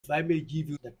I may give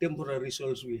you the temporary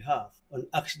results we have on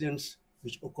accidents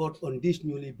which occurred on this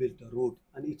newly built road,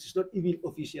 and it is not even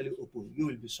officially open, you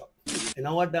will be shocked. In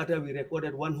our data, we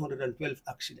recorded 112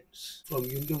 accidents from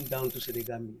Yundum down to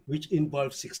Senegambia, which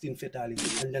involved 16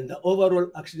 fatalities. And then the overall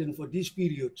accident for this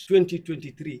period,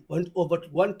 2023, went over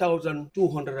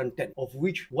 1,210, of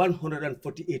which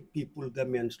 148 people,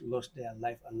 Gambians, lost their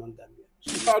life and non-Gambians.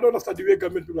 I don't understand the way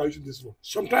government people are using this road.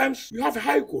 Sometimes you have a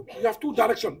high court, you have two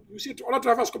directions. You see other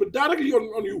drivers coming directly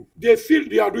on you. They feel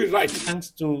they are doing right. Thanks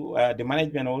to the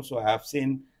management also, I have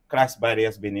seen crash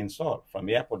barriers being installed from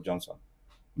Airport Johnson,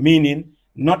 meaning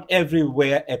not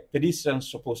everywhere a pedestrian is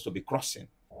supposed to be crossing.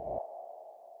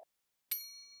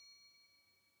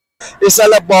 It's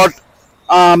all about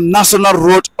National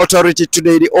Road Authority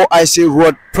today, the OIC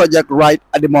road project right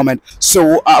at the moment.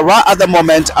 So right at the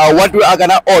moment, what we are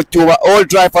gonna urge to all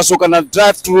drivers who are gonna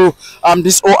drive through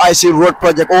this OIC road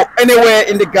project or anywhere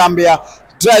in the Gambia,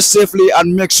 drive safely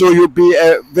and make sure you be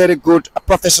a very good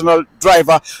professional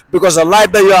driver, because the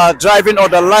life that you are driving or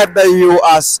the life that you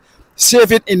are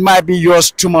saving, it might be yours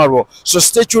tomorrow. So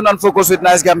stay tuned and focus with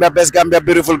Nice Gambia, Best Gambia,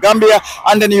 Beautiful Gambia,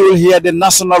 and then you will hear the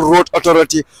National Road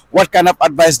Authority, what kind of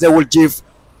advice they will give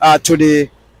to the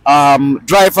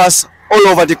drivers all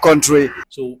over the country.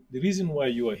 So the reason why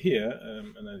you are here,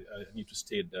 and I need to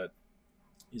state that,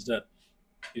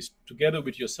 is together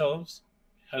with yourselves,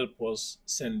 help us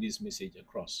send this message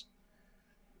across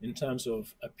in terms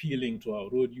of appealing to our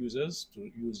road users to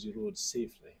use the road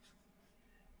safely.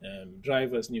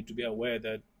 Drivers need to be aware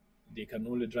that they can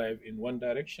only drive in one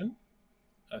direction.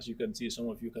 As you can see, some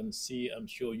of you can see, I'm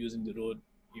sure, using the road,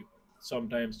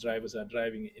 sometimes drivers are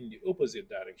driving in the opposite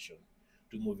direction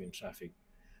to move in traffic.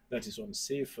 That is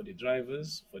unsafe for the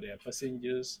drivers, for their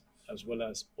passengers, as well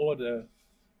as other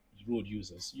road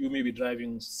users. You may be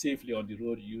driving safely on the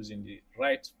road using the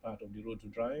right part of the road to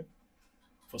drive.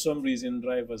 For some reason,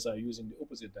 drivers are using the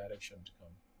opposite direction to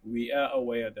come. We are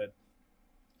aware that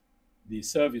the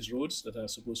service roads that are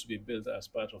supposed to be built as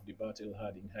part of the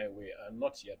Battle-Harding Highway are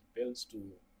not yet built to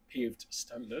paved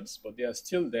standards, but they are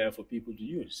still there for people to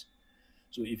use.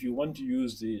 So if you want to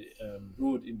use the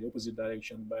road in the opposite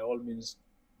direction, by all means,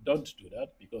 don't do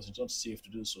that, because it's not safe to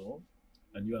do so,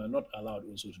 and you are not allowed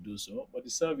also to do so, but the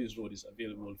service road is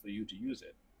available for you to use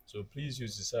it. So please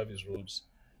use the service roads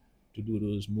to do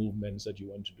those movements that you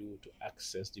want to do to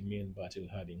access the main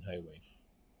Battle-Harding Highway.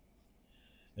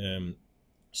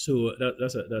 So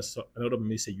that's another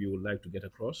message we would like to get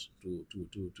across to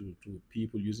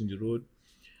people using the road.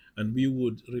 And we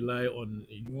would rely on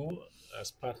you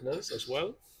as partners as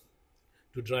well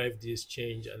to drive this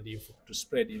change and to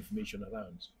spread information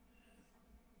around.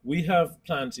 We have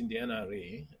plans in the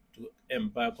NRA to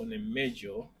embark on a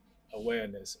major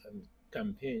awareness and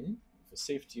campaign for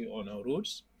safety on our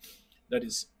roads that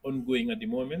is ongoing at the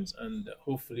moment, and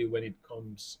hopefully when it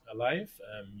comes alive,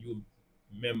 you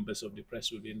members of the press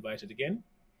will be invited again,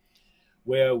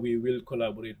 where we will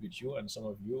collaborate with you and some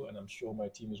of you, and I'm sure my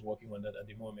team is working on that at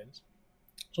the moment,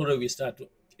 so that we start to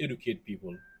educate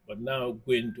people. But now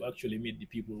going to actually meet the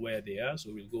people where they are,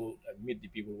 so we'll go and meet the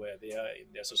people where they are in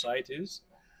their societies.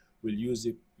 We'll use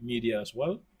the media as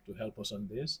well to help us on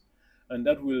this, and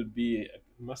that will be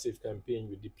a massive campaign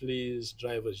with the police,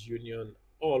 drivers union,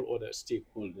 all other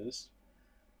stakeholders,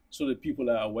 so that people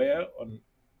are aware on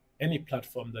any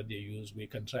platform that they use, we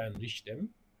can try and reach them.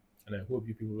 And I hope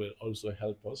you people will also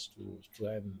help us to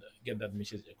try and get that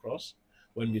message across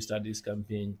when we start this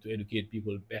campaign to educate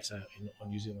people better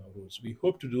on using our roads. We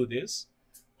hope to do this,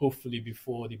 hopefully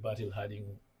before the Battle-Harding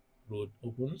Road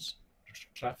opens to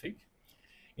traffic.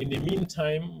 In the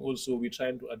meantime, also, we're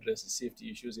trying to address the safety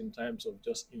issues in terms of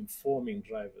just informing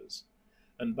drivers.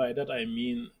 And by that, I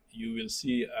mean, you will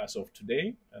see as of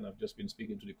today, and I've just been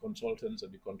speaking to the consultants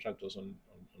and the contractors on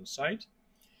site,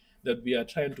 that we are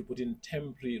trying to put in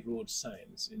temporary road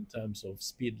signs in terms of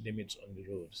speed limits on the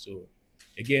road. So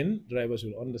again, drivers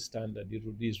will understand that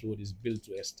this road is built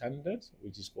to a standard,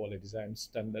 which is called a design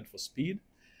standard for speed.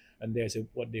 And there's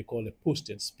what they call a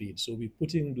posted speed. So we're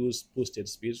putting those posted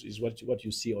speeds is what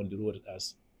you see on the road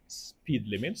as speed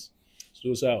limits. So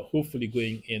those are hopefully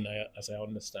going in, as I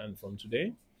understand, from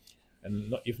today.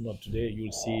 And if not today,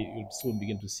 you'll soon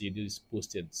begin to see these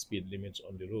posted speed limits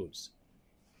on the roads.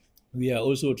 We are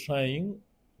also trying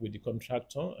with the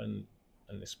contractor and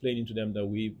explaining to them that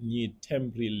we need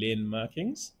temporary lane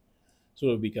markings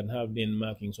so that we can have lane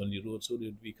markings on the road so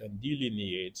that we can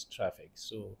delineate traffic.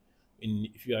 So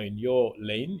if you are in your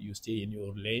lane, you stay in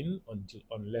your lane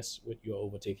unless you are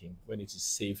overtaking, when it is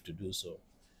safe to do so.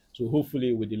 So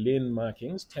hopefully with the lane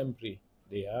markings, temporary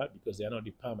they are, because they are not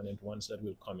the permanent ones that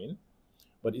will come in,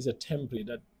 but it's a template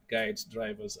that guides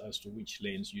drivers as to which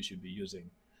lanes you should be using.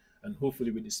 And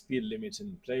hopefully with the speed limits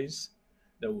in place,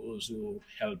 that will also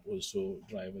help also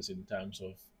drivers in terms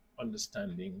of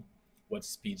understanding what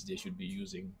speeds they should be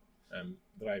using,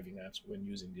 driving at when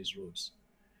using these roads.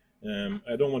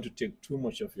 I don't want to take too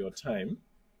much of your time,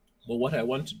 but what I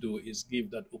want to do is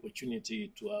give that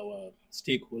opportunity to our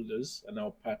stakeholders and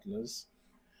our partners,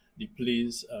 the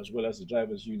police, as well as the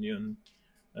drivers union,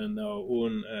 and our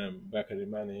own Bakari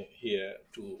Mane here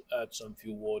to add some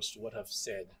few words to what I've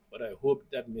said. But I hope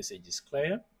that message is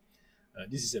clear.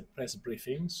 This is a press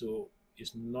briefing, so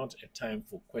it's not a time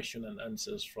for question and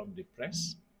answers from the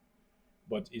press,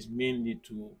 but it's mainly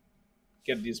to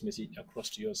get this message across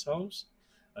to yourselves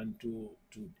and to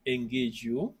engage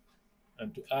you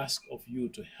and to ask of you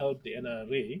to help the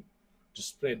NRA to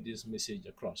spread this message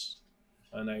across.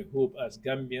 And I hope as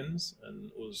Gambians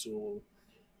and also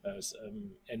as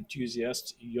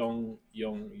enthusiast young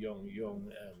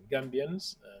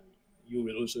Gambians, you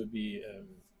will also be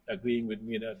agreeing with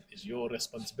me that it's your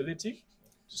responsibility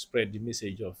to spread the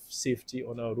message of safety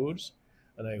on our roads.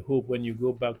 And I hope when you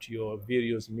go back to your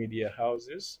various media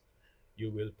houses, you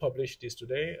will publish this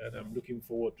today, and I'm looking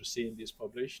forward to seeing this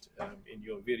published in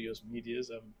your various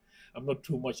medias. I'm not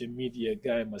too much a media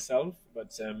guy myself,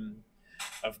 but I'm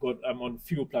on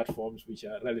few platforms which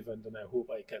are relevant, and I hope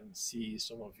I can see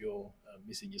some of your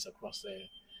messages across there.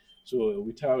 So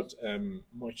without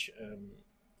much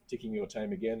taking your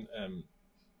time again,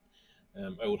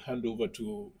 I will hand over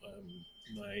to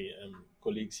my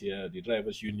colleagues here, the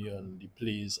drivers union, the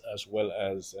police, as well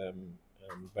as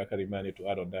Bakari Mane to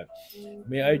add on that.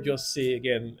 May I just say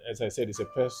again, as I said, it's a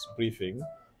press briefing,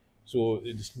 so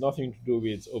it's nothing to do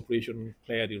with Operation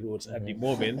Clear the Roads at the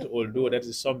moment, although that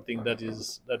is something that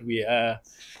we are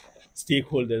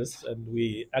stakeholders and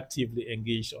we actively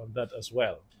engage on that as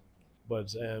well.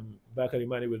 But Bakari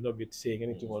Mane will not be saying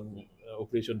anything on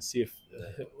Operation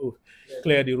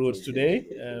Clear the Roads today.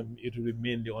 It will be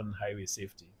mainly on highway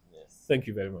safety. Yes. Thank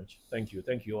you very much. Thank you.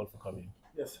 Thank you all for coming.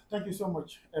 Yes, thank you so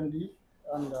much, MD.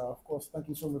 And of course, thank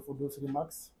you so much for those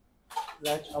remarks.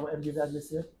 Like our MD rightly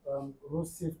said, road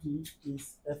safety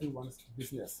is everyone's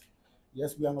business.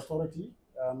 Yes, we are an authority,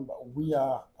 but we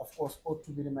are, of course, ought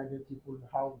to be reminding people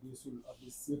how they should be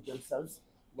safe themselves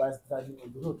whilst driving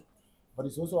on the road. But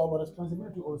it's also our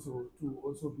responsibility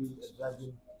to be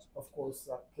driving, of course,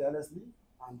 carelessly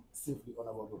and safely on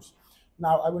our roads.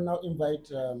 Now, I will now invite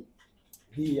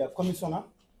the Commissioner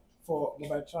for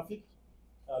Mobile Traffic,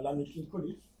 Lamin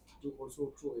Kinkoli, to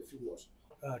also throw a few words.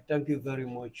 Thank you very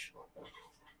much,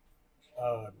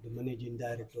 the Managing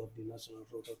Director of the National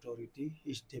Road Authority,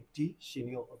 his deputy,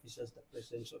 senior officers, the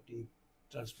presidents of the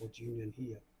Transport Union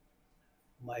here,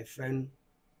 my friend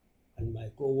and my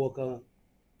co-worker,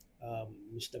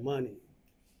 Mr. Mane.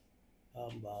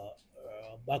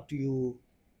 Back to you,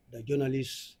 the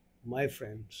journalists, my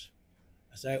friends,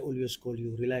 as I always call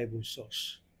you, reliable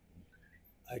source.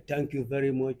 I thank you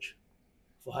very much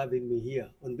for having me here.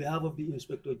 On behalf of the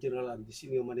Inspector General and the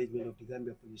senior management of the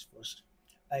Gambia Police Force,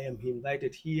 I am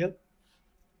invited here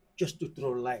just to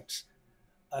throw lights,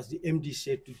 as the MD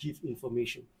said, to give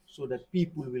information so that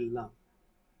people will learn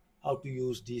how to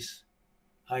use this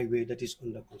highway that is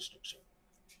under construction.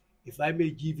 If I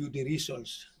may give you the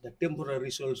results, the temporary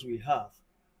results we have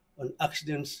on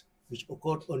accidents which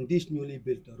occurred on this newly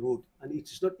built road, and it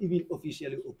is not even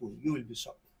officially open, you will be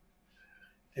shocked.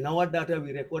 In our data,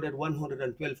 we recorded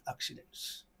 112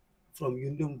 accidents from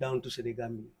Yundum down to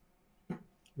Senegambia,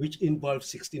 which involved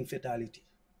 16 fatalities.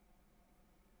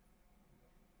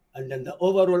 And then the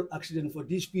overall accident for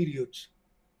this period,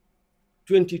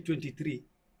 2023,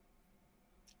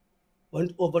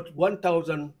 went over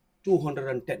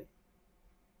 1,210,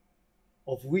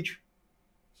 of which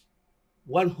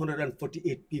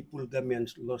 148 people,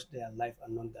 Gambians, lost their life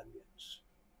and non-Gambians.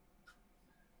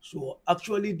 So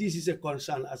actually, this is a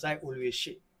concern, as I always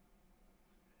say.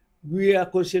 We are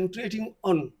concentrating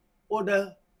on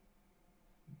other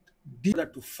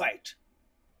to fight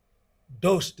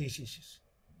those diseases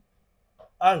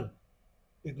and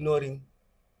ignoring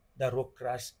the road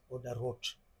crash or the road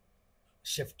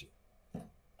safety.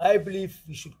 I believe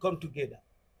we should come together,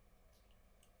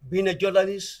 being a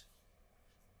journalist,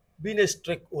 being a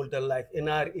stakeholder like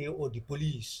NRA or the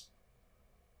police,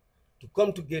 to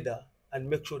come together and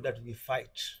make sure that we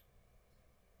fight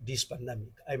this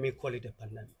pandemic. I may call it a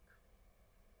pandemic.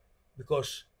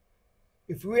 Because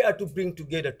if we are to bring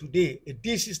together today a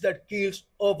disease that kills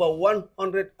over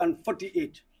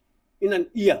 148 in an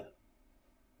year,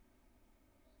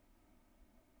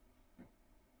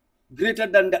 greater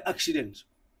than the accidents,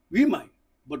 we might,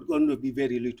 but going to be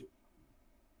very little.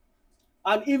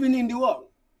 And even in the world,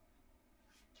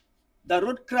 The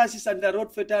road crashes and the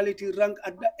road fatality rank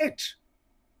at the 8th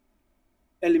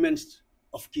elements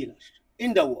of killers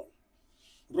in the world.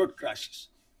 Road crashes.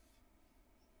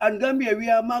 And Gambia, we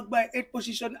are marked by 8th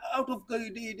position out of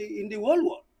in the whole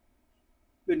world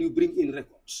when you bring in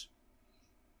records.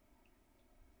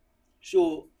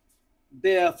 So,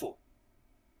 therefore,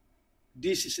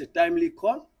 this is a timely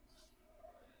call.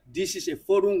 This is a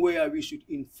forum where we should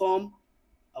inform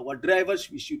our drivers,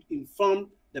 we should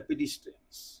inform the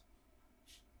pedestrians.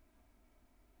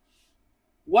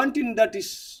 One thing that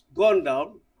is gone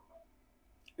down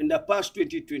in the past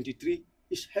 2023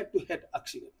 is head-to-head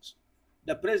accidents.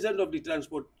 The president of the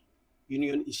Transport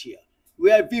Union is here,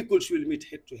 where vehicles will meet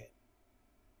head-to-head.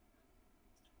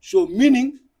 So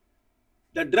meaning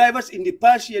the drivers in the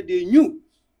past year, they knew,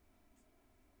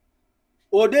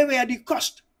 or they were the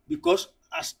cost, because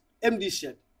as MD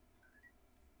said,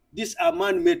 these are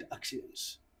man-made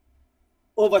accidents.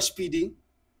 Overspeeding,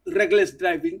 reckless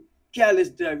driving, careless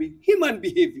driving, human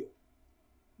behavior,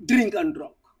 drink and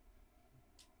drunk.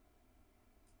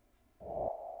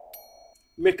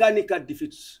 Mechanical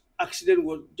defects. Accident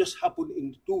was just happened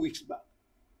in 2 weeks back,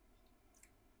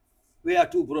 where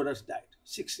 2 brothers died,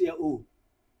 6-year-old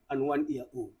and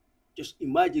 1-year-old. Just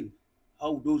imagine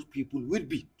how those people will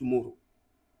be tomorrow.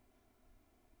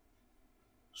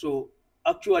 So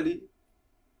actually,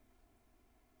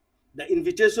 the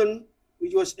invitation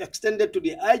which was extended to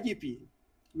the IGP,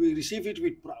 we receive it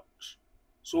with proud,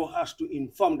 so as to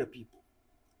inform the people.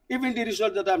 Even the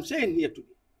result that I'm saying here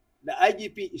today, the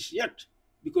IGP is yet,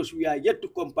 because we are yet to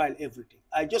compile everything.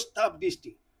 I just tapped this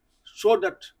thing so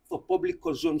that for public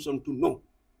consumption to know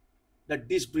that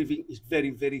this briefing is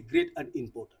very, very great and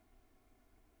important.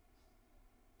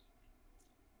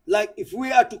 Like if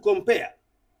we are to compare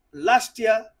last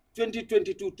year,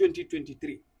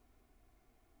 2022-2023,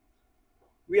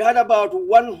 we had about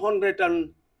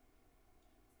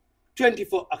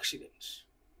 124 accidents.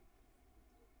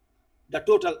 The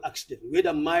total accident,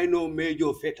 whether minor,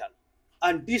 major, fatal.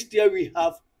 And this year we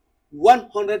have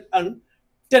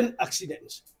 110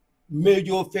 accidents,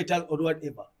 major, fatal, or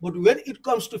whatever. But when it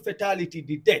comes to fatality,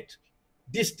 the death,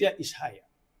 this year is higher.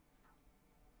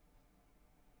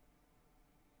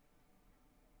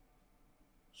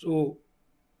 So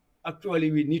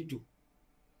actually we need to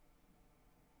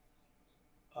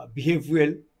behave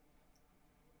well.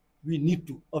 We need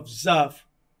to observe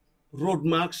road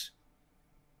marks,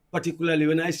 particularly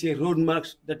when I say road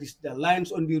marks, that is the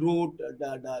lines on the road,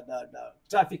 the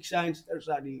traffic signs, those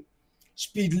are the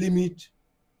speed limit,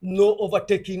 no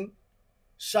overtaking,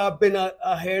 sharp bend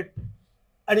ahead,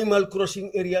 animal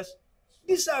crossing areas.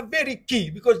 These are very key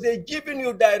because they're giving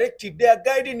you directive, they are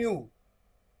guiding you.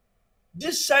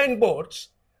 These signboards,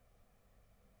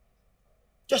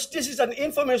 just this is an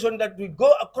information that will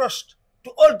go across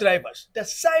to all drivers. The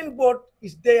signboard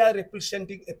is there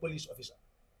representing a police officer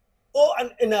or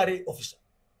an NRA officer,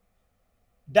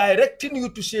 directing you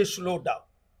to say slow down.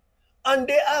 And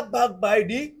they are backed by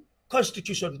the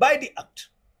Constitution, by the Act.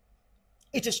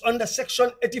 It is under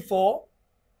Section 84,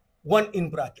 1 in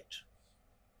bracket.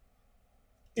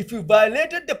 If you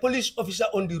violated the police officer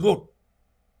on the road,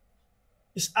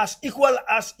 it's as equal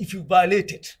as if you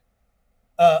violated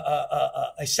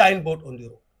a signboard on the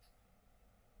road.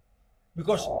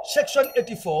 Because Section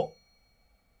 84,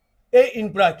 A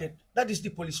in bracket, that is the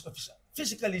police officer,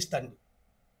 physically standing.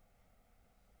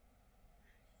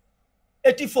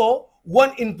 84,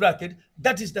 1 in bracket,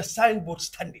 that is the signboard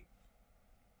standing.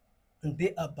 And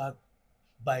they are backed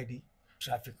by the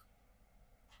traffic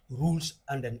rules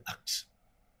and an acts.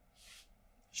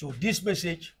 So this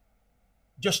message,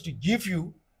 just to give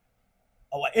you,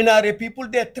 our NRA people,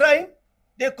 they're trying,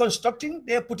 they're constructing,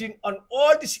 they're putting on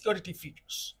all the security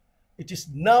features. It is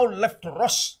now left to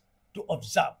us to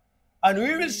observe. And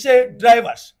we will say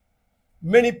drivers.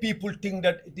 Many people think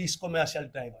that it is commercial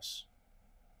drivers.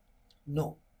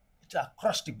 No, it's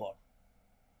across the board.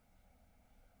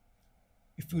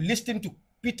 If you listen to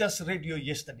Peter's radio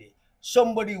yesterday,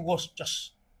 somebody was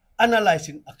just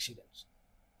analyzing accidents.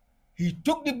 He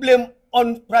took the blame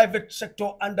on private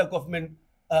sector and the government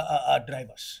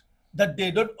drivers, that they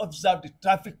don't observe the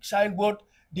traffic signboard,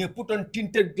 they put on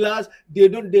tinted glass, they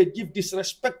give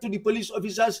disrespect to the police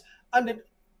officers, and then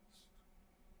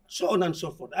so on and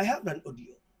so forth. I have an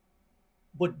audio.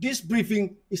 But this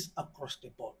briefing is across the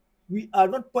board. We are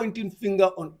not pointing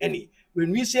finger on any.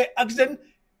 When we say accident,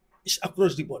 it's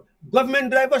across the board.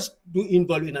 Government drivers do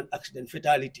involve in an accident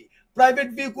fatality.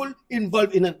 Private vehicle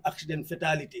involved in an accident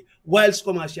fatality, whilst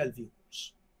commercial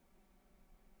vehicles.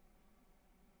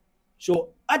 So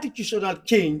attitudinal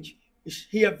change is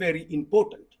here very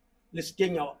important. Let's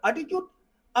change our attitude,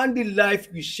 and the life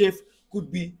we save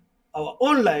could be our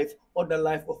own life or the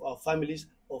life of our families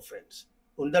or friends.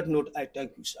 On that note, I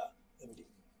thank you, sir. MD.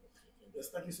 Yes,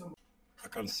 thank you so much. I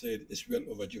can say it's well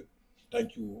overdue.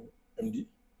 Thank you, MD,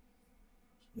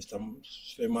 Mr.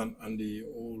 Suleiman, and the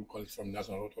all colleagues from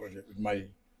National Authority with my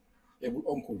able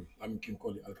uncle, I'm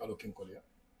Kinkoli, Alcalo Kinkoli.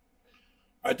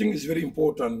 I think it's very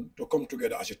important to come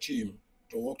together as a team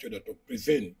to work together to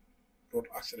prevent road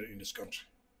accident in this country,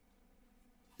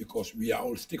 because we are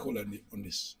all stakeholders on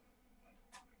this.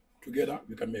 Together,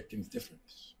 we can make things different.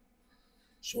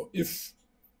 So if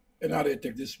NRA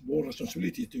take this bold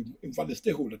responsibility to invite the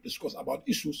stakeholders, discuss about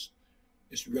issues,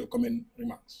 it's welcoming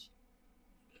remarks.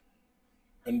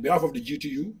 On behalf of the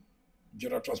GTU,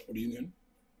 General Transport Union,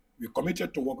 we're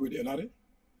committed to work with the NRA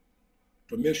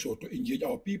to make sure to engage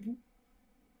our people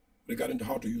regarding to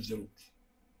how to use the road.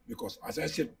 Because as I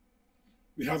said,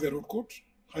 we have a road code,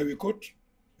 highway code,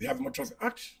 we have a motor traffic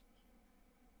act.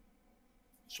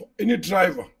 So any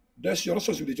driver, that's your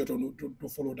responsibility to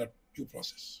follow that due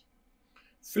process.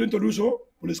 Failing to do so,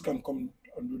 police can come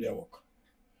and do their work.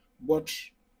 But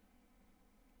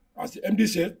as the MD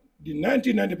said, the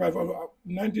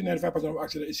 95% of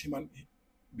accidents is human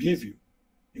behavior,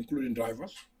 including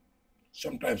drivers,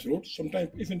 sometimes roads, sometimes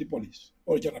even the police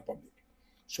or the general public.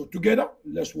 So together,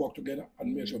 let's work together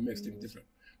and make sure it makes things different.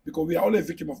 Because we are all a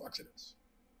victim of accidents.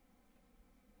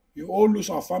 We all lose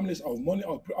our families, our money,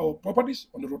 our properties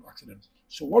on the road accidents.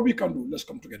 So what we can do, let's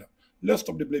come together. Let's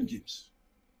stop the blame games.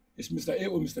 It's Mr. A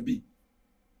or Mr. B.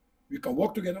 We can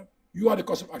work together. You are the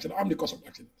cause of accident, I'm the cause of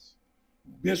accidents,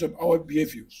 based on our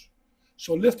behaviors.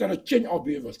 So let's try to change our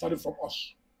behavior, starting from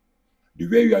us. The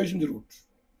way we are using the road,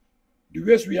 the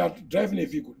ways we are driving a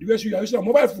vehicle, the ways we are using our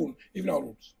mobile phone, even our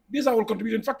roads. These are all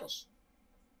contributing factors.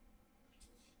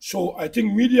 So I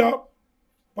think media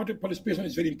participation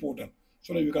is very important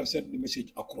so that we can send the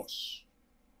message across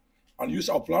and use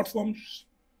our platforms,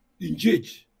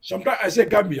 engage. Sometimes I say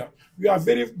Gambia, we are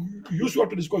very usual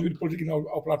to discuss with politics in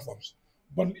our platforms,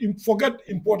 but forget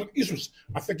important issues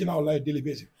affecting our life daily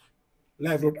basis,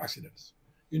 live road accidents.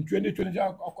 In 2020,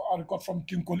 I got from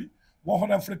Kinkoli,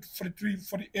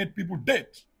 148 people dead.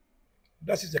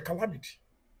 That is a calamity.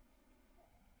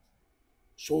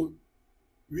 So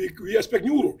we expect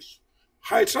new roads,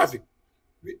 high traffic.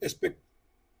 We expect,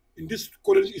 in this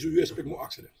current issue, we expect more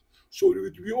accidents. So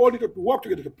we all need to work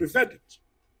together to prevent it.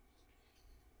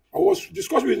 I was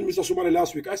discussing with Mr. Sumari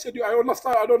last week. I said, I don't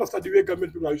understand the way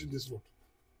government people are using this road.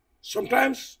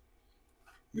 Sometimes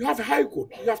you have a high court,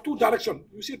 you have two directions.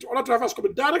 You see other drivers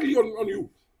coming directly on you.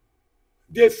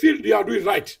 They feel they are doing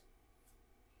right.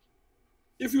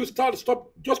 If you stop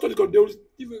just because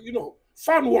they will,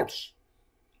 find words.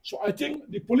 So I think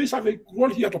the police have a role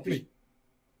here to play.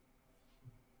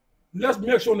 Let's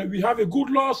make sure that we have a good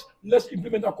laws. Let's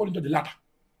implement according to the latter.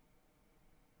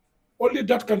 Only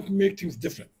that can make things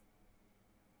different.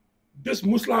 This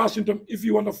Muslim symptom, if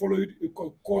you want to follow it, it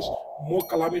can cause more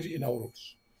calamity in our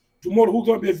roads. Tomorrow, who's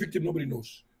going to be a victim, nobody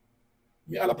knows.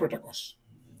 May Allah protect us.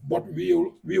 But we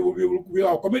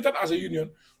are committed as a union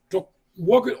to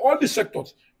work with all the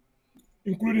sectors,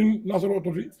 including National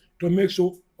Authority, to make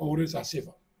sure our roads are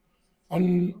safer.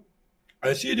 And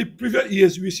I see the previous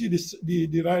years, we see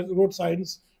the road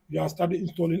signs we are starting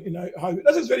installing in our highway.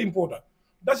 That is very important.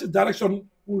 That's the direction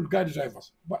we will guide the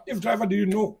drivers. But if driver didn't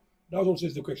know, that also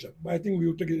is the question. But I think we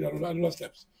will take it other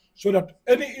steps so that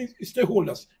any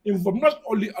stakeholders involved, not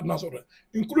only at national,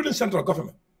 including central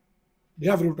government, they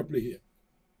have a role to play here,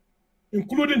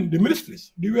 including the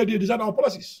ministries, the way they design our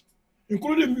policies,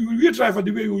 including we driver,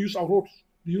 the way we use our roads,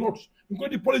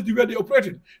 including the police, the way they operate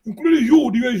it, including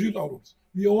you, the way you use our roads.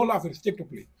 We all have a stake to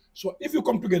play. So if you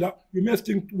come together, we make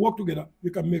things work together, we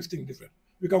can make things different.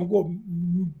 We can go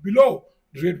below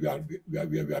the rate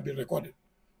we have been recorded.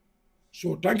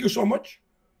 So thank you so much.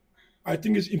 I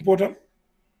think it's important.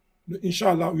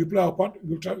 Inshallah, we play our part.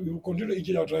 We will continue to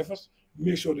engage our drivers,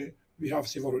 make sure that we have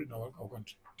safer road in our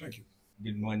country. Thank you.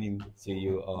 Good morning to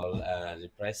you all, the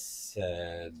press.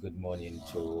 Good morning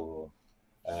to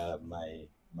my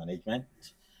management,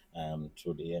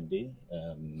 to the MD,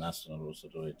 National Roads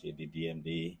Authority, the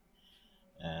DMD,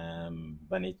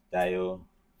 Banit Tayo,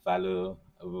 Falo,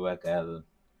 Abubakar.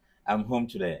 I'm home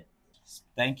today.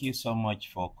 Thank you so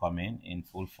much for coming in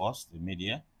full force, the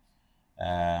media.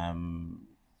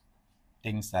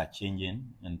 Things are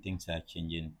changing, and things are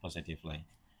changing positively.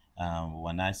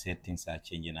 When I say things are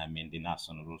changing, I mean the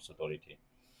National Roads Authority.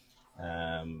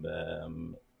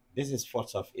 This is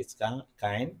first of its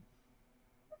kind.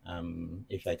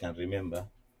 If I can remember,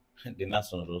 the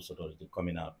National Roads Authority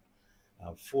coming out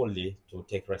fully to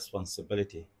take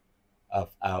responsibility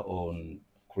of our own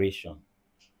creation.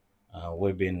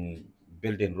 We've been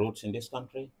building roads in this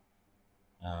country.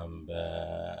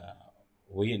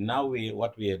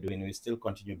 What we are doing, we still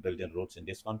continue building roads in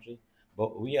this country,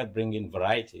 but we are bringing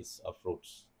varieties of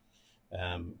roads.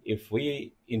 If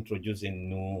we introducing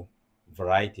new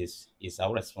varieties, it's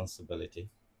our responsibility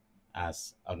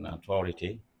as an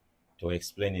authority to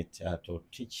explain it, to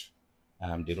teach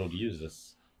the road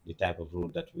users the type of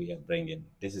road that we are bringing.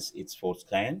 This is its fourth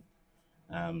kind.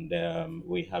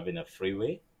 We have in a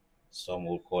freeway. Some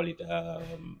will call it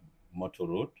motor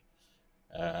road.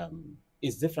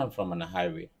 It's different from on a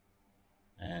highway.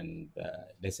 And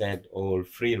they said all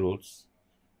free roads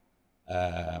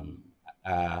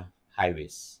are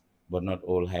highways, but not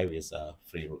all highways are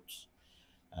free roads.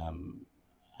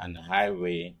 And a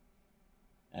highway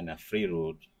and a free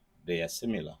road, they are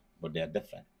similar, but they are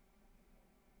different.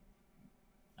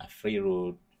 A free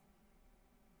road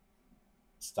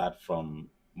start from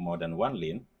more than one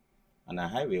lane, and a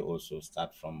highway also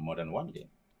start from more than one lane.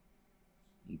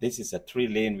 This is a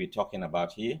 3-lane we're talking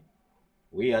about here.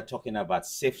 We are talking about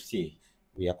safety.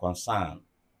 We are concerned.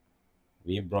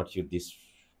 We brought you this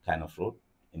kind of road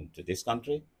into this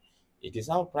country. It is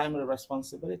our primary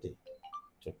responsibility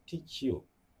to teach you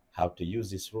how to use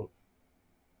this road.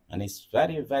 And it's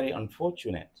very, very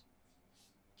unfortunate.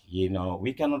 You know,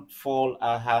 we cannot fold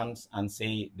our hands and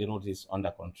say the road is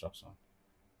under construction.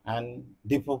 And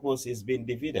the purpose is being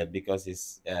defeated because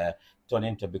it's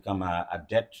turning to become a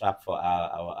death trap for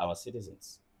our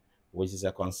citizens, which is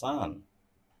a concern.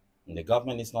 And the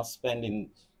government is not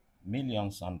spending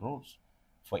millions on roads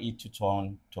for it to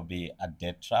turn to be a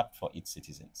death trap for its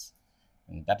citizens.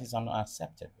 And that is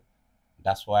unacceptable.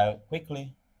 That's why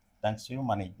quickly, thanks to you,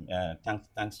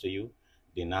 thanks to you,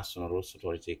 the National Roads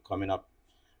Authority coming up.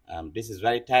 This is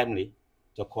very timely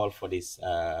to call for this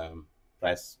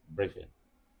press briefing.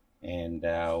 And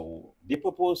the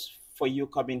purpose for you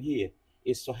coming here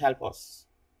is to help us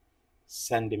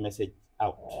send the message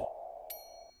out.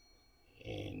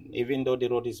 And even though the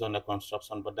road is under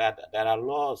construction, but there are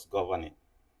laws governing.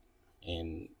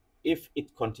 And if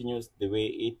it continues the way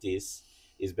it is,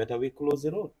 it's better we close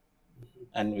the road.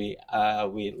 And we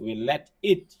let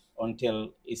it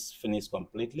until it's finished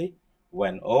completely,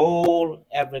 when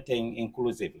everything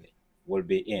inclusively will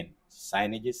be in.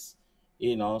 Signages,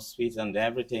 streets and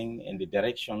everything in the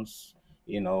directions,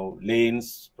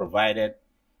 lanes provided,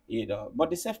 but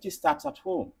the safety starts at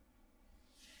home.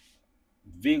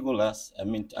 Vehicles,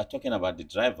 talking about the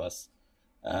drivers,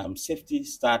 safety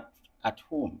starts at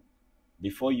home.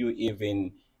 Before you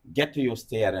even get to your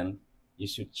steering, you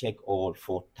should check all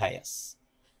 4 tires.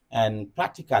 And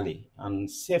practically on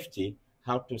safety,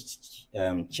 how to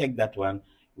check that one,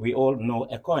 we all know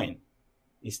a coin.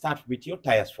 You start with your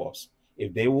tires first.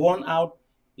 If they worn out,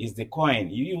 is the coin.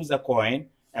 You use a coin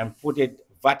and put it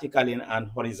vertically and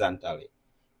horizontally.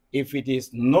 If it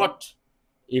is not,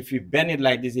 if you bend it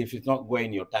like this, if it's not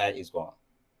going, your tire is gone.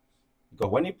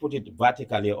 Because when you put it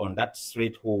vertically on that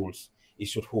straight holes, it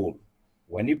should hold.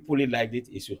 When you pull it like this,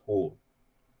 it should hold.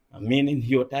 Meaning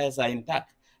your tires are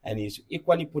intact. And you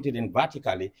equally put it in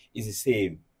vertically, is the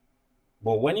same.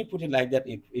 But when you put it like that,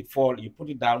 it fall. You put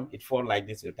it down, it fall like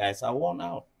this. Your tires are worn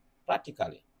out,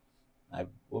 practically. I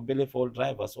believe all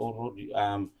drivers, all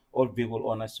vehicle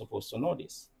owners supposed to know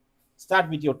this. Start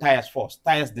with your tires first.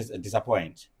 Tires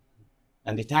disappoint,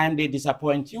 and the time they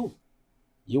disappoint you,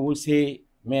 you will say,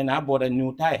 "Man, I bought a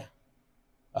new tire."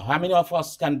 How many of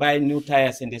us can buy new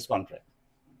tires in this country?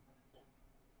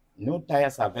 New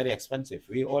tires are very expensive.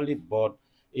 We only bought,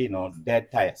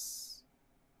 dead tires.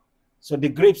 So the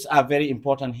grips are very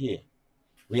important here.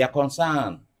 We are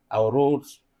concerned. Our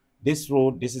roads, this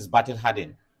is battle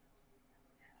hardened.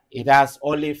 It has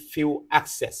only few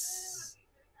access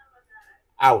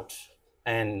out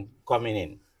and coming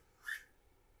in.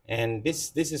 And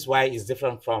this is why it's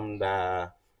different from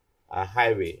the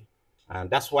highway. And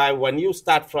that's why when you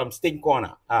start from Sting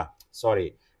Corner,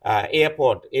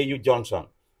 airport, AU Johnson,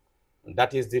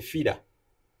 that is the feeder.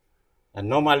 And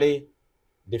normally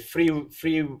the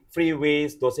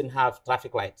freeways doesn't have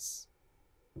traffic lights.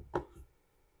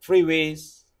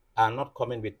 Freeways are not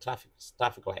coming with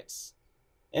traffic lights.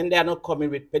 And they are not coming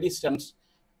with pedestrians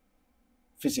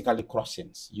physically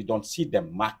crossings. You don't see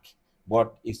them marked,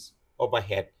 but it's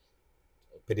overhead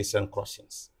pedestrian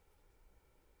crossings.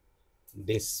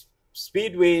 These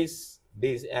speedways,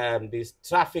 this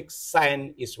traffic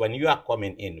sign is when you are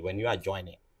coming in, when you are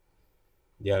joining.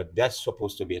 There's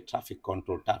supposed to be a traffic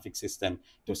control, traffic system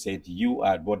to say you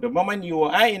are. But the moment you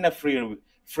are in a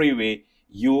freeway,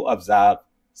 you observe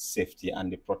safety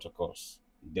and the protocols,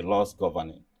 the laws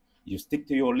governing. You stick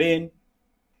to your lane.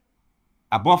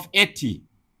 Above 80,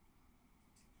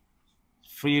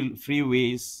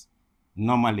 freeways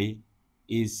normally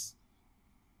is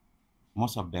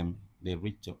Most of them, they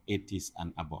reach to 80s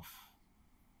and above.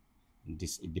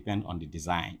 It depends on the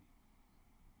design.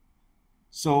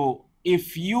 So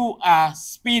if you are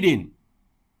speeding,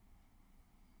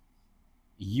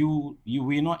 you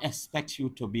will not expect you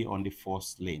to be on the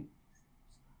first lane.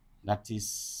 That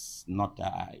is not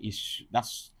an issue.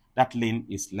 That lane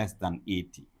is less than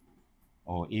 80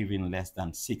 or even less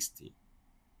than 60.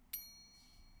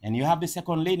 And you have the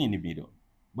second lane in the middle.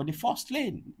 But the first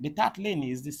lane, the third lane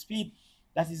is the speed,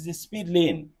 that is the speed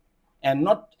lane. And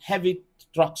not heavy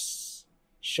trucks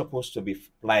supposed to be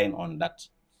flying on that,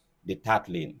 the third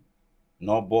lane.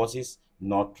 No buses,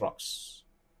 no trucks.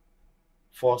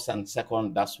 First and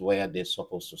second, that's where they're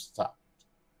supposed to start.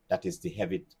 That is the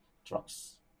heavy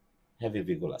trucks, heavy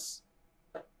vehicles.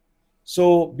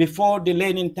 So before the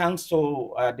laning, thanks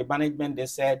to the management, they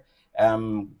said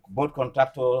both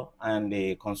contractor and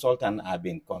the consultant have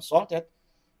been consulted,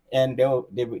 and they'll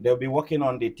be working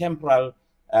on the temporal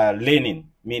laning,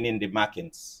 meaning the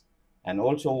markings, and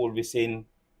also we'll be seeing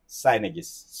signages,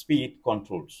 speed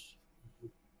controls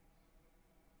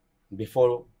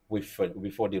before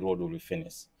the road will be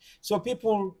finished. So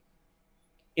people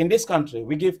in this country,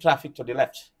 we give traffic to the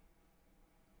left.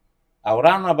 Our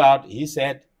roundabout, he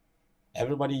said,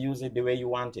 everybody use it the way you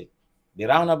want it. The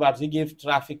roundabout, he give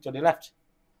traffic to the left.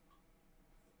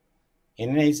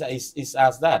 And it's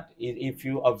as that. If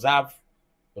you observe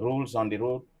rules on the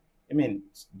road, I mean,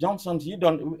 Johnson, you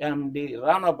don't, the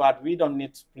roundabout, we don't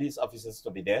need police officers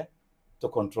to be there to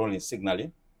control and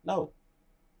signaling. No.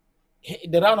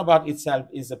 The roundabout itself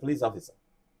is a police officer.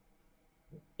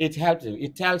 It helps you.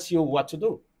 It tells you what to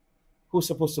do. Who's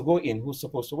supposed to go in, who's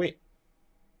supposed to wait.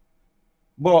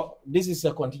 But this is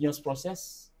a continuous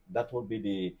process. That would be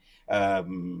the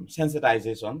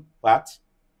sensitization part,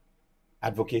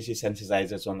 advocacy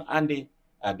sensitization, and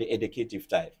the educative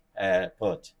type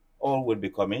part. All will be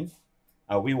coming.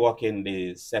 We work in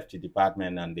the safety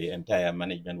department and the entire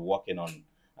management working on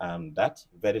that.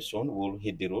 Very soon we'll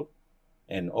hit the road.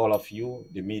 And all of you,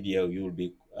 the media, you will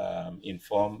be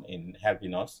informed in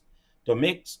helping us to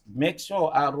make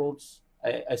sure our roads,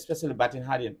 especially Batin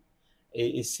Hardin,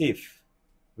 is safe.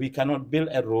 We cannot build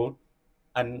a road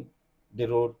and the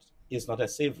road is not a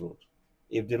safe road.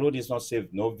 If the road is not safe,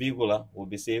 no vehicular will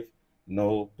be safe,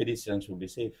 no pedestrians will be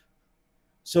safe.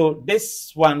 So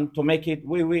this one, to make it,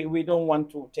 we don't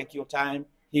want to take your time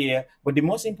here, but the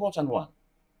most important one,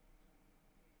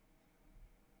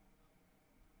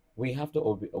 we have to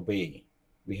obey.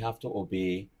 We have to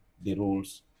obey the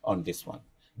rules on this one.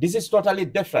 This is totally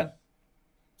different.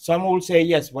 Some will say,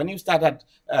 yes, when you start at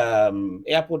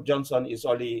Airport Johnson, it's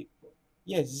only,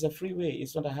 yes, it's a freeway,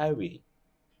 it's not a highway.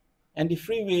 And the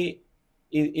freeway,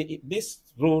 this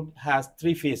road has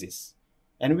 3 phases,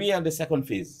 and we are the second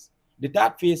phase. The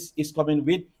third phase is coming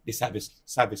with the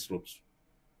service routes.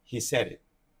 He said it.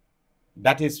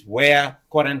 That is where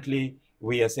currently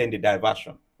we are saying the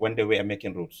diversion when they were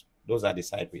making routes. Those are the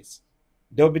sideways.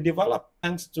 They'll be developed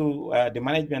thanks to the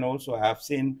management. Also have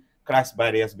seen crash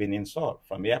barriers being installed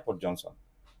from Airport Johnson,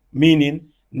 meaning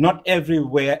not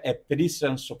everywhere a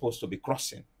pedestrian is supposed to be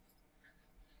crossing.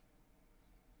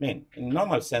 I mean, in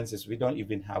normal senses, we don't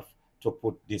even have to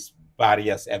put these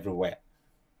barriers everywhere.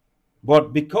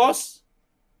 But because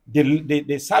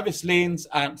the service lanes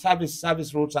and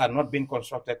service routes are not being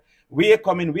constructed, we are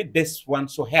coming with this one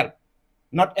to help.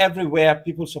 Not everywhere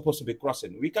people are supposed to be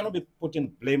crossing. We cannot be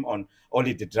putting blame on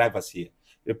only the drivers here.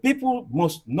 The people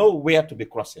must know where to be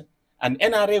crossing. And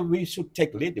NRA, we should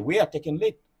take lead. We are taking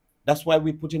lead. That's why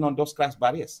we're putting on those crash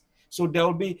barriers. So there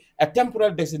will be a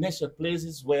temporary destination,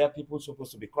 places where people are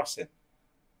supposed to be crossing.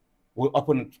 We'll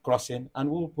open crossing and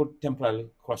we'll put temporary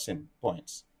crossing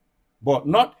points. But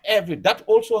not every, that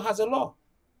also has a law.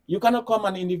 You cannot come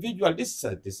an individual, this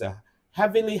is a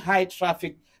heavily high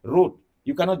traffic road.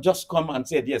 You cannot just come and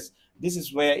say, yes, this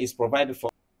is where it's provided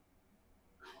for.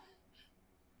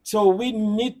 So we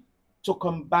need to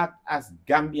come back as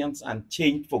Gambians and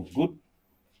change for good.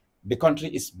 The country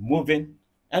is moving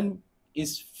and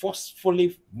is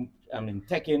forcefully,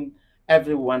 taking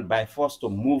everyone by force to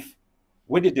move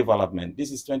with the development.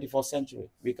 This is 21st century.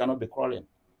 We cannot be crawling.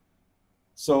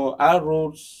 So our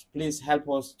roads, please help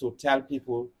us to tell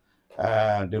people,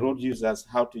 the road users,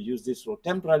 how to use this road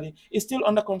temporarily. It's still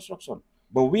under construction,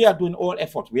 but we are doing all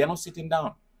effort. We are not sitting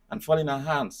down and folding our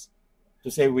hands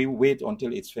to say we wait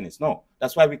until it's finished. No,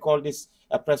 that's why we call this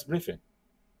a press briefing.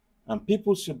 And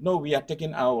people should know we are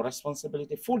taking our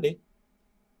responsibility fully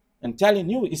and telling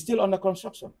you it's still under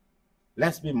construction.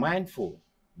 Let's be mindful.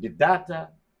 The data,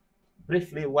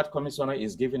 briefly, what Commissioner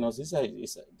is giving us, this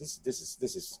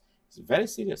is very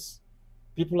serious.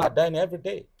 People are dying every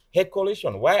day. head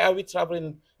collision. Why are we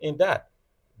traveling in that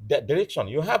direction?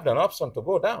 You have an option to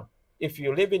go down. If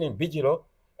you're living in Vigilo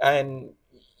and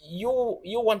you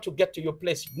want to get to your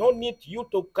place, no need you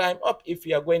to climb up. If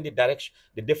you are going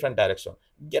the different direction,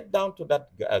 get down to that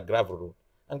gravel road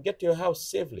and get to your house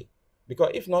safely.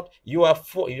 Because if not, you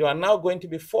are now going to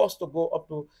be forced to go up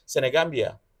to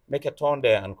Senegambia, make a turn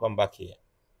there and come back here.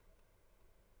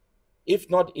 If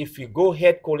not, if you go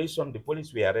head collision, the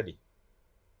police, we are ready.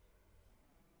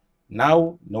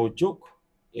 Now, no joke,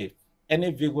 if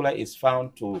any vehicle is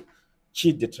found to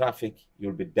cheat the traffic,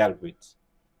 you'll be dealt with.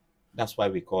 That's why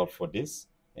we call for this.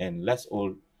 And let's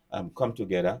all come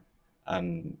together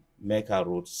and make our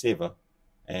roads safer.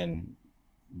 And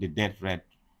the death rate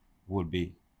will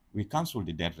be, we cancel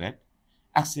the death rate.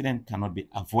 Accident cannot be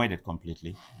avoided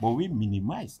completely, but we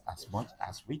minimize as much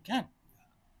as we can.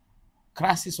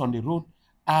 Crashes on the road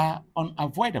are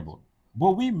unavoidable,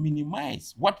 but we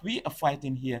minimize. What we are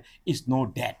fighting here is no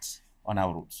death on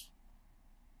our roads.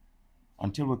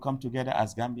 Until we come together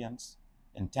as Gambians,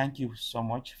 and thank you so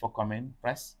much for coming,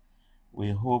 press.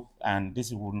 We hope, and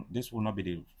this will not be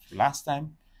the last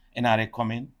time NRA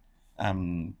coming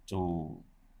to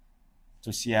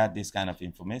share this kind of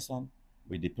information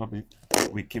with the public.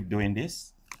 We keep doing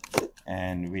this,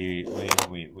 and we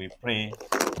pray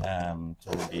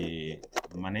to the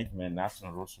management,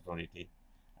 National Roads Authority,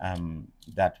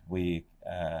 that we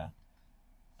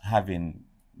having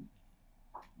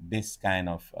this kind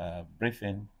of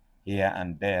briefing here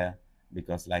and there,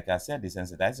 because like I said, the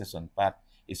sensitization part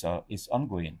is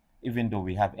ongoing. Even though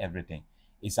we have everything,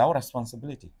 it's our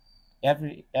responsibility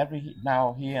every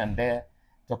now, here and there,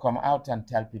 to come out and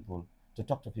tell people, to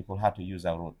talk to people how to use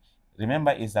our road.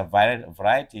 Remember, it's a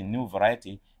new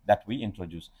variety that we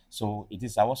introduce. So it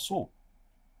is our soul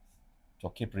to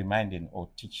keep reminding or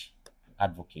teach,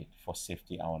 advocate for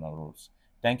safety on our roads.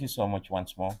 Thank you so much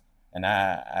once more. And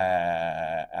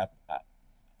I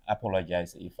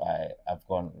apologize if I have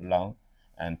gone long.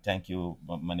 And thank you,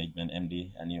 Management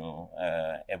MD, and your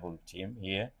able team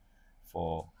here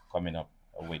for coming up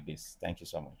with this. Thank you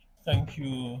so much. Thank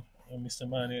you, Mr.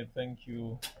 Mane. Thank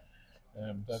you,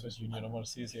 Davis Junior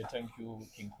Overseas here. Thank you,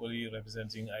 King Koli,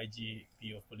 representing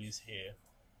IGP of Police here.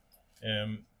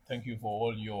 Thank you for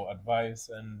all your advice,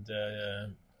 and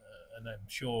I'm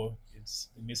sure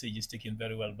the message is taken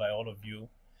very well by all of you.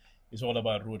 It's all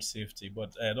about road safety,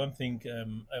 but I don't think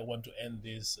I want to end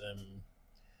this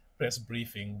press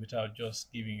briefing without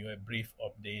just giving you a brief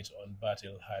update on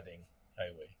Battle Harding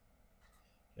Highway.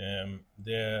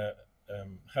 There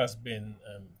has been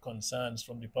concerns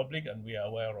from the public, and we are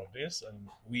aware of this, and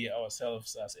we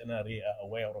ourselves as NRA are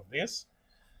aware of this.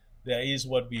 There is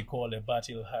what we call a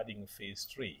Battle Harding Phase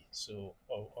 3. So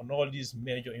on all these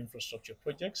major infrastructure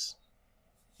projects,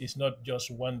 it's not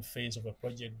just one phase of a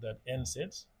project that ends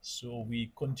it. So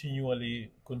we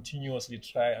continuously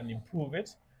try and improve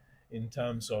it in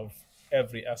terms of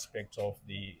every aspect of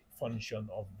the function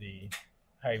of the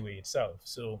highway itself.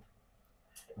 So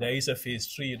there is a phase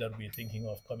 3 that we're thinking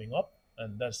of coming up,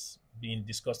 and that's being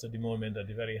discussed at the moment at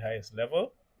the very highest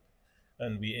level.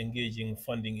 And we're engaging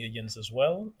funding agents as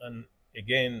well. And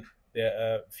again, there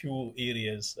are a few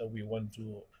areas that we want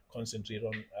to concentrate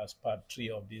on as part 3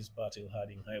 of this Battle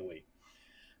Harding Highway.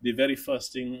 The very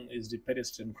first thing is the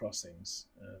pedestrian crossings.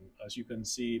 As you can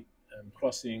see,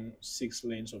 crossing 6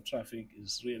 lanes of traffic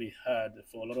is really hard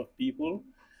for a lot of people.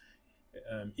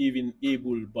 Even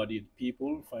able-bodied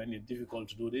people find it difficult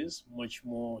to do this, much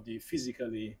more the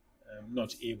physically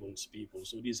not able people.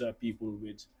 So these are people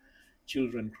with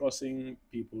children crossing,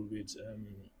 people with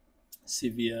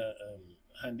severe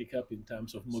handicap in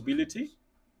terms of mobility.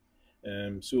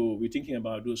 So we're thinking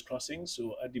about those crossings.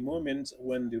 So at the moment,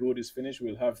 when the road is finished,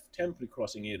 we'll have temporary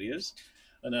crossing areas.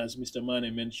 And as Mr.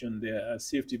 Mane mentioned, there are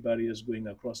safety barriers going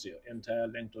across the entire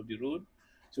length of the road,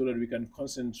 so that we can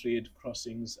concentrate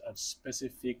crossings at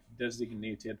specific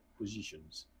designated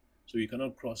positions. So you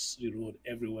cannot cross the road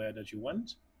everywhere that you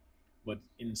want, but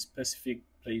in specific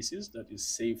places that is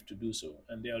safe to do so.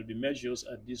 And there will be measures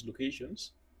at these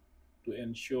locations to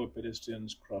ensure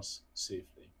pedestrians cross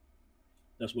safely.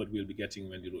 That's what we'll be getting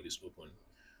when the road is open.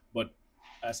 But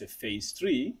as a phase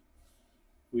 3,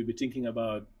 we'll be thinking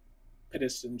about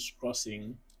pedestrians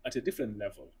crossing at a different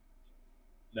level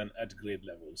than at grade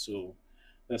level. So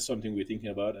that's something we're thinking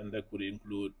about, and that could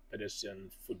include pedestrian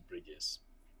footbridges.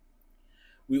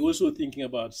 We're also thinking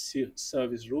about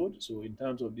service road. So in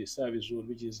terms of the service road,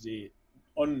 which is the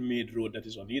unmade road that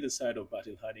is on either side of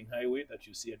Battle Harding Highway that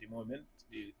you see at the moment,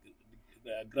 the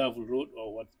gravel road,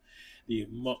 or what the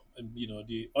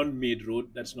unmade road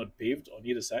that's not paved on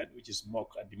either side, which is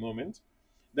mock at the moment.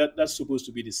 That's supposed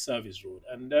to be the service road.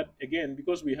 And that, again,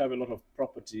 because we have a lot of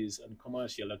properties and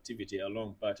commercial activity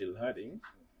along Battle Harding,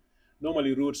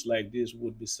 normally roads like this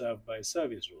would be served by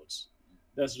service roads.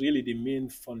 That's really the main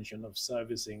function of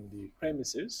servicing the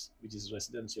premises, which is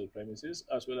residential premises,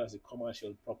 as well as the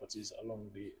commercial properties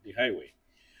along the highway.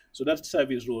 So that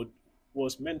service road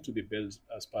was meant to be built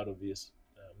as part of this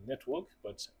network,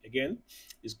 but again,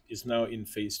 is now in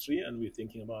phase 3, and we're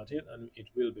thinking about it, and it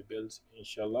will be built,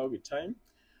 inshallah, with time,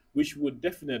 which would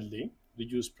definitely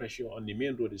reduce pressure on the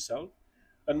main road itself,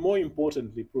 and more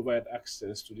importantly, provide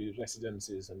access to the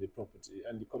residences and the property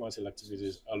and the commercial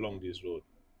activities along this road.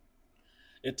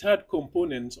 A third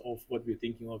component of what we're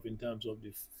thinking of in terms of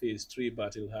the phase 3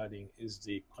 Battle Harding is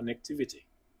the connectivity.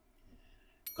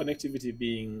 Connectivity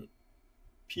being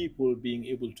people being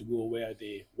able to go where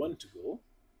they want to go,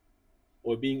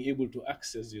 or being able to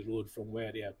access the road from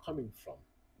where they are coming from.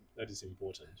 That is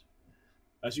important.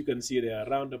 As you can see, there are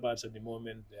roundabouts at the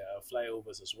moment, there are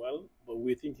flyovers as well, but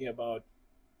we're thinking about,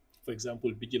 for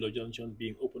example, Bijilo Junction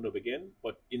being opened up again,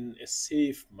 but in a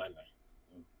safe manner.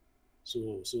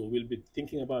 So we'll be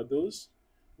thinking about those.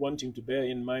 One thing to bear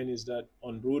in mind is that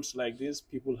on roads like this,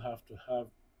 people have to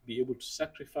be able to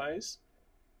sacrifice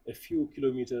a few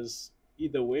kilometers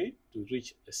either way to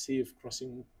reach a safe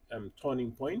crossing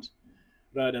turning point,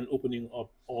 rather than opening up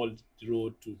all the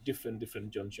road to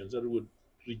different junctions. That would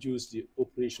reduce the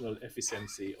operational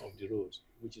efficiency of the road,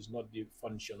 which is not the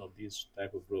function of this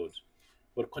type of road.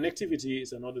 But connectivity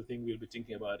is another thing we'll be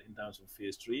thinking about in terms of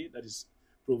phase 3, that is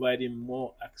providing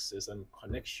more access and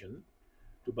connection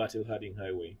to Battle Harding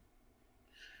Highway.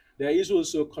 There is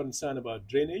also concern about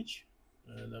drainage,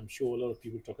 and I'm sure a lot of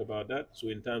people talk about that. So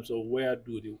in terms of where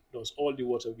does all the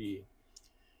water we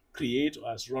create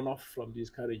as runoff from this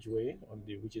carriageway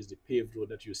which is the paved road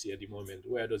that you see at the moment,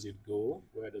 where does it go?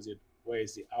 Where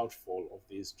is the outfall of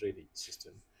this drainage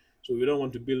system? So we don't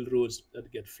want to build roads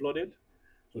that get flooded.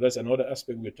 So that's another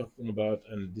aspect we're talking about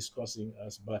and discussing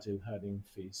as Battle Harding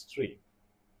phase 3.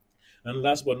 And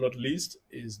last but not least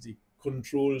is the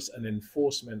controls and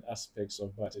enforcement aspects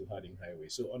of Battle Harding Highway.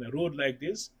 So on a road like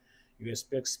this, you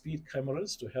expect speed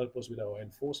cameras to help us with our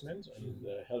enforcement and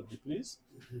help the police.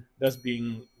 That's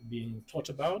being thought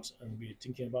about, and we're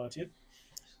thinking about it.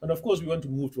 And of course, we want to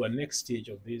move to a next stage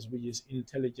of this, which is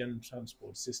intelligent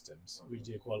transport systems, which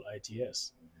they call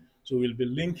ITS. So we'll be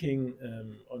linking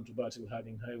onto Battle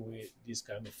Harding Highway these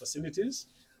kind of facilities,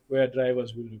 where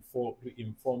drivers will be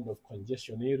informed of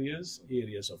congestion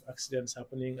areas of accidents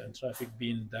happening, and traffic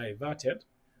being diverted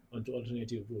onto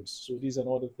alternative routes. So these are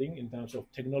another thing in terms of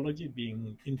technology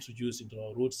being introduced into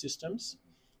our road systems,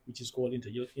 which is called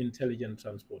intelligent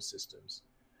transport systems.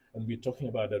 And we're talking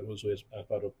about that also as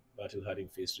part of Battle Harding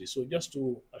phase 3. So just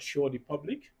to assure the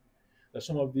public that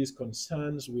some of these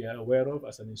concerns we are aware of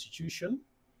as an institution,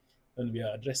 and we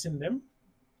are addressing them.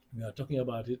 We are talking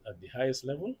about it at the highest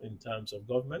level in terms of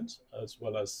government as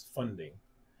well as funding.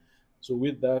 So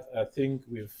with that, I think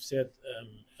we've said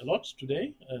a lot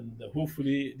today, and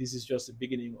hopefully this is just the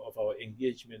beginning of our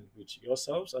engagement with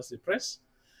yourselves as the press,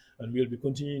 and we'll be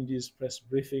continuing these press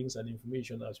briefings and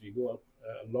information as we go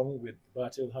along with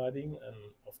Battle Harding and,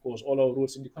 of course, all our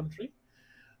roads in the country.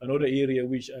 Another area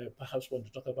which I perhaps want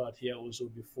to talk about here also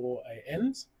before I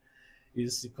end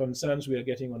is the concerns we are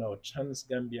getting on our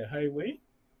Trans-Gambia Highway,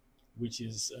 which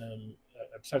is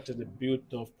attracted a bit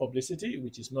of publicity,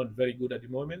 which is not very good at the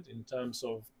moment in terms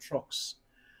of trucks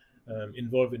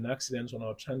involved in accidents on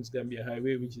our Trans-Gambia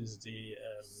Highway, which is the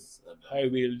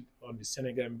highway on the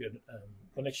Senegambia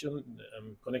connection,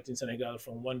 connecting Senegal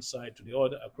from one side to the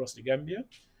other across the Gambia,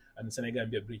 and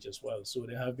Senegambia Bridge as well. So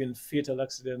there have been fatal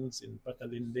accidents in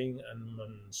Pakalinding and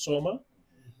Soma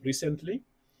recently,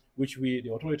 which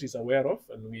the authorities are aware of,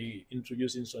 and we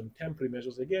introducing some temporary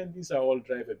measures. Again, these are all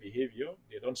driver behavior.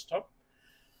 They don't stop.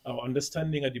 Our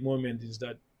understanding at the moment is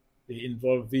that they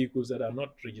involve vehicles that are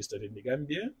not registered in the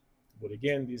Gambia. But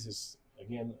again,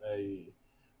 I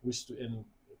wish to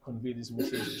convey this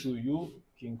message through you,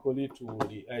 King Koli, to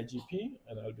the IGP,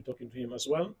 and I'll be talking to him as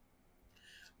well.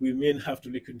 We may have to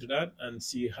look into that and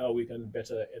see how we can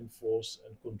better enforce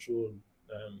and control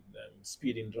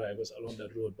speeding drivers along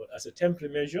that road. But as a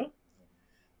temporary measure,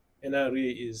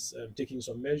 NRA is taking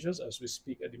some measures as we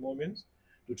speak at the moment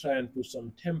to try and put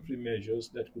some temporary measures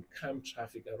that could calm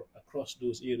traffic across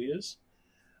those areas.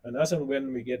 And as and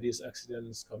when we get these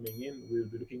accidents coming in, we'll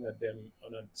be looking at them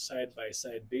on a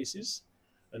side-by-side basis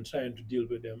and trying to deal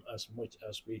with them as much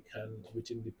as we can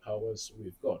within the powers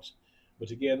we've got.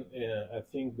 But again, I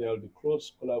think there will be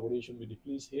close collaboration with the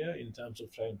police here in terms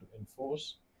of trying to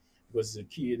enforce, because the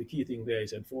key thing there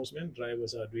is enforcement.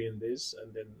 Drivers are doing this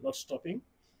and then not stopping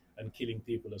and killing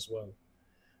people as well.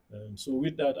 So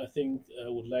with that, I think I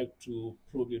would like to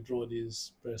probably draw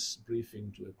this press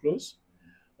briefing to a close.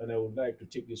 And I would like to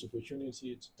take this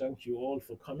opportunity to thank you all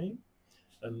for coming.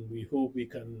 And we hope we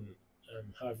can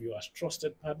have you as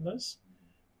trusted partners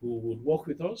who would work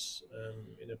with us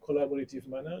in a collaborative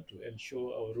manner to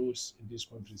ensure our roads in this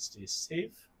country stay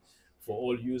safe for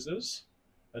all users.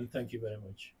 And thank you very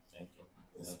much. Thank you.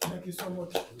 Yes, thank you so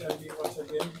much, Andy, once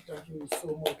again. Thank you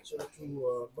so much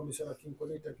to Commissioner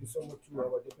Kinkole. Thank you so much to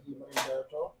our Deputy Marine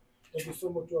Director. Thank you so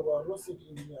much to our road safety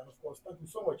engineer. And of course, thank you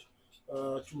so much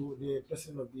to the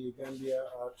President of the Gambia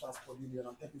Transport Union.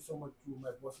 And thank you so much to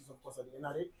my bosses, of course, at the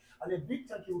NRA. And a big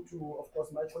thank you to, of course,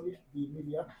 my colleague, the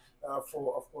media,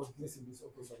 for, of course, gracing this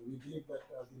occasion. We believe that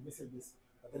the messages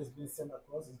that has been sent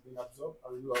across is being absorbed,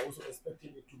 and we are also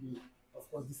expecting it to be, of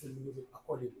course, disseminated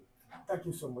accordingly. Thank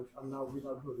you so much. And now we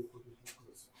now do the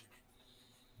close.